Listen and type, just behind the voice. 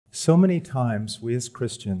So many times we as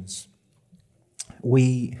Christians,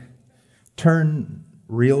 we turn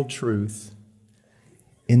real truth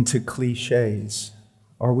into clichés,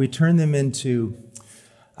 or we turn them into,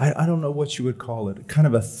 I don't know what you would call it, kind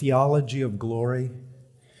of a theology of glory,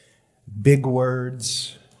 big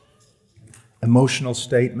words, emotional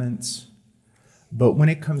statements. But when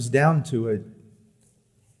it comes down to it,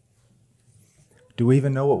 do we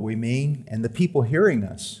even know what we mean? And the people hearing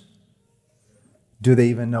us, do they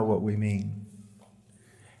even know what we mean?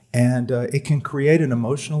 And it can create an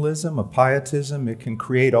emotionalism, a pietism. It can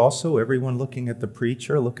create also everyone looking at the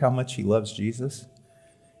preacher. Look how much he loves Jesus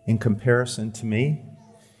in comparison to me.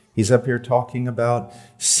 He's up here talking about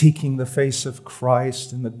seeking the face of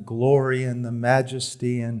Christ and the glory and the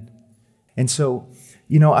majesty. And so,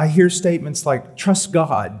 I hear statements like, trust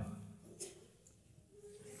God.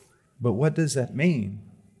 But what does that mean?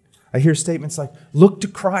 I hear statements like, look to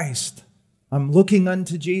Christ. I'm looking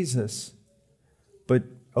unto Jesus. But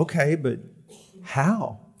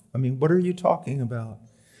how? What are you talking about?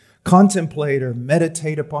 Contemplate or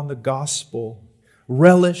meditate upon the gospel.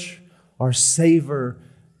 Relish or savor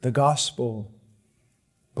the gospel.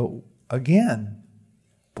 But again,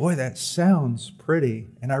 boy, that sounds pretty.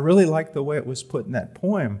 And I really like the way it was put in that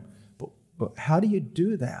poem. But how do you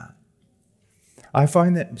do that? I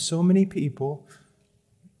find that so many people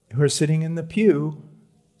who are sitting in the pew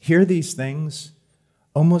hear these things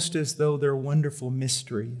almost as though they're wonderful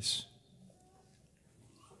mysteries.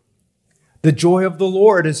 The joy of the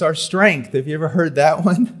Lord is our strength. Have you ever heard that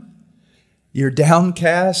one? You're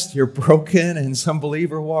downcast, you're broken, and some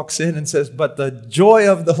believer walks in and says, but the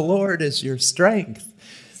joy of the Lord is your strength.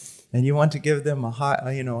 And you want to give them a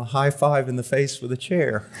high five in the face with a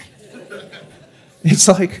chair. It's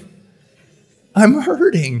like, I'm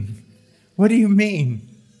hurting. What do you mean?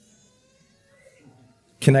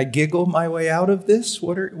 Can I giggle my way out of this?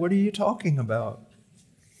 What are you talking about?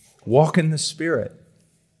 Walk in the Spirit.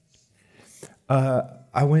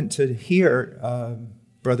 I went to hear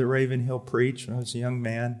Brother Ravenhill preach when I was a young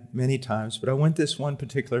man many times, but I went this one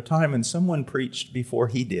particular time and someone preached before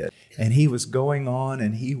he did. And he was going on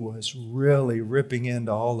and he was really ripping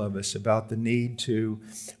into all of us about the need to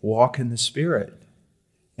walk in the Spirit.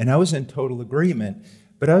 And I was in total agreement,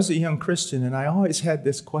 but I was a young Christian and I always had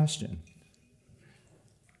this question.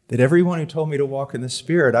 That everyone who told me to walk in the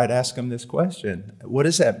Spirit, I'd ask them this question. What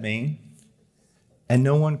does that mean? And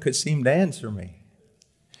no one could seem to answer me.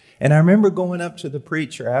 And I remember going up to the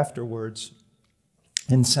preacher afterwards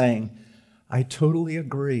and saying, I totally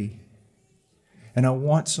agree. And I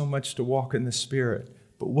want so much to walk in the Spirit.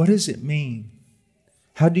 But what does it mean?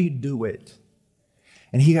 How do you do it?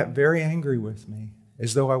 And he got very angry with me,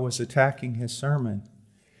 as though I was attacking his sermon.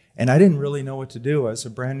 And I didn't really know what to do. I was a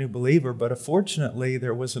brand new believer, but fortunately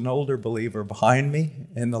there was an older believer behind me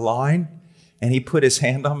in the line, and he put his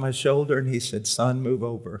hand on my shoulder and he said, son, move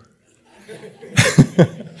over.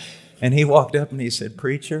 And he walked up and he said,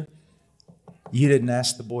 preacher, you didn't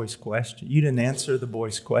ask the boy's question. You didn't answer the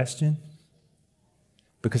boy's question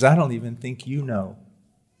because I don't even think you know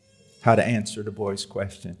how to answer the boy's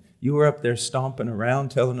question. You were up there stomping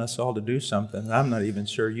around telling us all to do something that I'm not even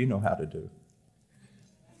sure you know how to do.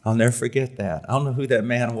 I'll never forget that. I don't know who that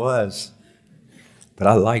man was, but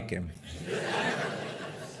I like him.